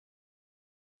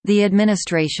The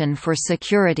Administration for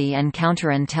Security and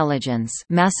Counterintelligence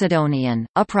Macedonian,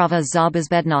 Uprava za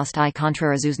bezbednost I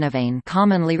kontrarazuznovane,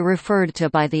 commonly referred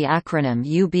to by the acronym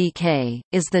UBK,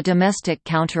 is the domestic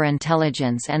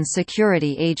counterintelligence and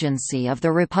security agency of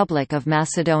the Republic of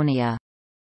Macedonia.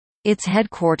 Its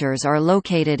headquarters are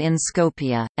located in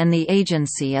Skopje, and the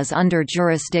agency is under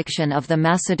jurisdiction of the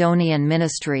Macedonian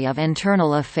Ministry of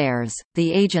Internal Affairs.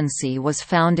 The agency was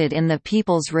founded in the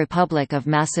People's Republic of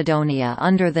Macedonia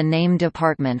under the name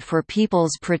Department for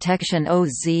People's Protection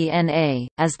OZNA,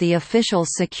 as the official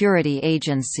security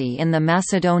agency in the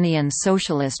Macedonian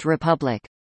Socialist Republic.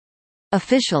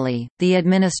 Officially, the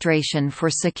Administration for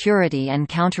Security and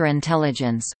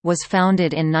Counterintelligence was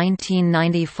founded in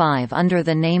 1995 under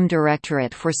the name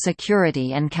Directorate for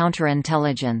Security and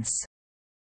Counterintelligence.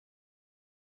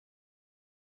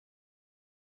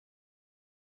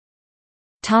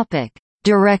 Topic: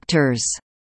 Directors.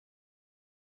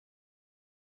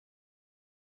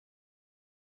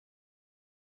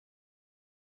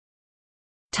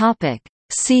 Topic: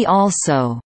 See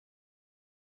also.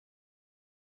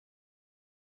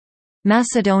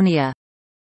 Macedonia,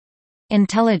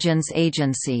 Intelligence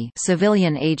Agency,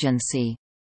 civilian agency,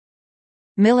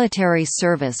 Military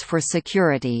Service for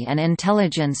Security and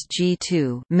Intelligence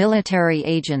G2, military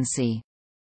agency.